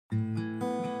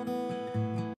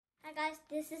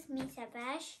this is me,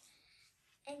 Sharvesh,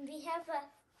 and we have a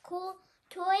cool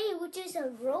toy which is a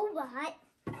robot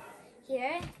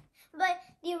here. But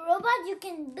the robot, you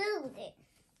can build it.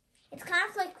 It's kind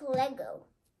of like Lego.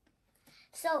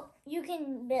 So you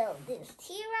can build this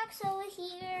T-Rex over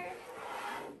here.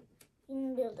 You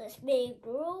can build this big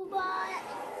robot.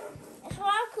 There's a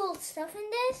lot of cool stuff in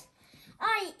this. Or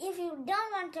if you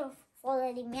don't want to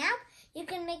follow the map, you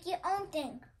can make your own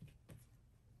thing.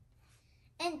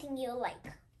 Anything you like.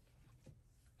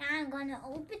 Now I'm gonna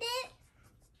open it.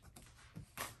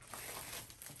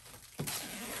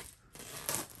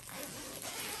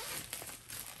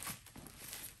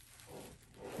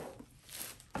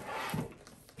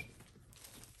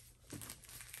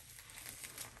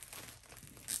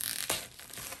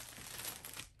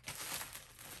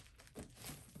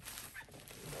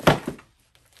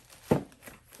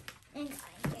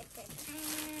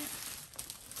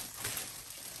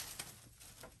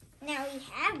 Now we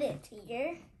have it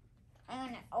here. I'm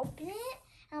gonna open it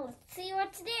and let's see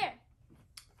what's there.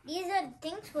 These are the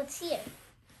things what's here.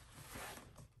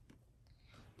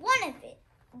 One of it.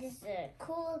 This is a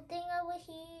cool thing over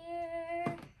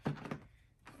here.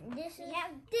 This we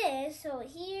have this over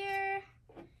here.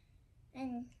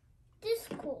 And this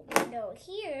cool window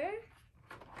here.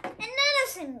 Another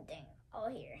same thing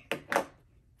over here.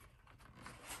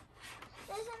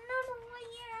 There's another one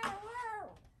here.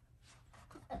 Whoa.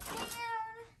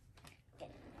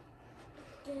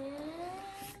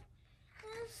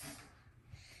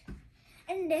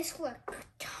 And there's like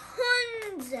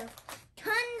tons of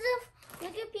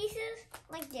Lego pieces,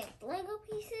 like this Lego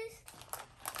pieces.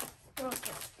 Look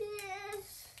at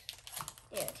this.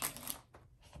 They're tiny.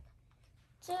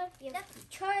 So you got the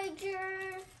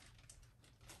charger.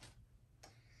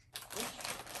 We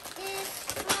have this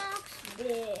box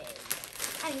big.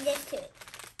 I mean this too.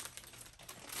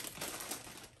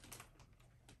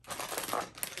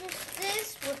 This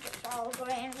which is all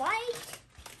gray and white.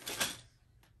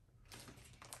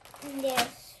 And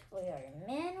this for your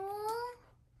manual,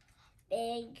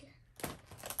 big.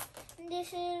 And this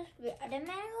is the other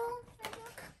manual, I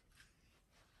think.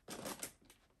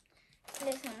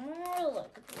 There's some more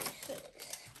look pieces.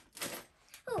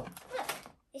 Oh, look,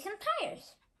 there's some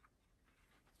tires.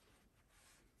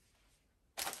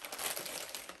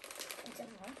 And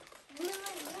some more blue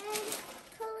and red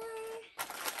color.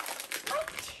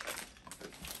 White.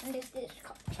 And this is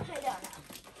called, I don't know.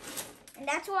 And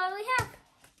that's what we have.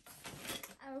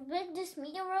 I'll build this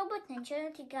medium robot and show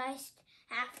it to you guys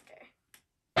after.